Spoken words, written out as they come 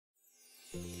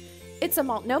It's a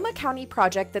Multnomah County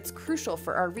project that's crucial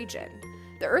for our region,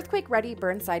 the earthquake-ready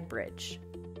Burnside Bridge.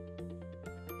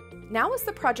 Now, as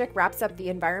the project wraps up the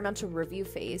environmental review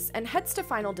phase and heads to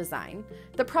final design,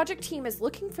 the project team is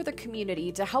looking for the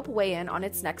community to help weigh in on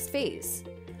its next phase.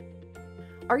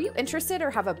 Are you interested or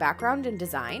have a background in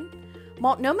design?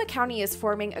 Multnomah County is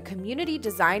forming a community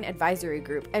design advisory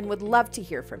group and would love to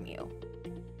hear from you.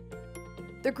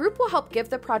 The group will help give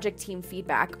the project team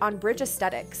feedback on bridge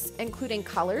aesthetics, including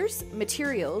colors,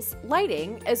 materials,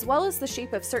 lighting, as well as the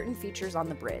shape of certain features on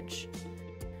the bridge.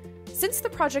 Since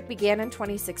the project began in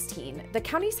 2016, the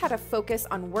county's had a focus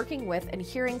on working with and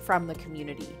hearing from the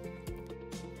community.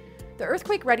 The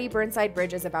earthquake-ready Burnside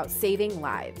Bridge is about saving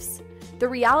lives. The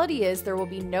reality is there will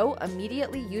be no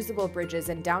immediately usable bridges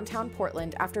in downtown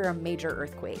Portland after a major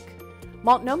earthquake.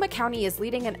 Multnomah County is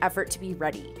leading an effort to be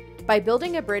ready by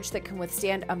building a bridge that can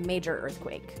withstand a major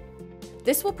earthquake.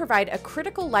 This will provide a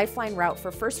critical lifeline route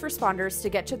for first responders to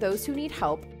get to those who need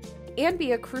help and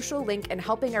be a crucial link in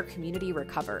helping our community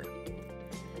recover.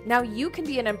 Now you can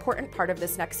be an important part of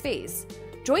this next phase.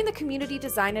 Join the Community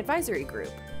Design Advisory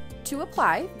Group. To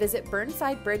apply, visit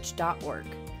burnsidebridge.org.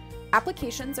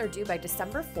 Applications are due by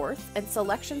December 4th, and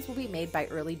selections will be made by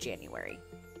early January.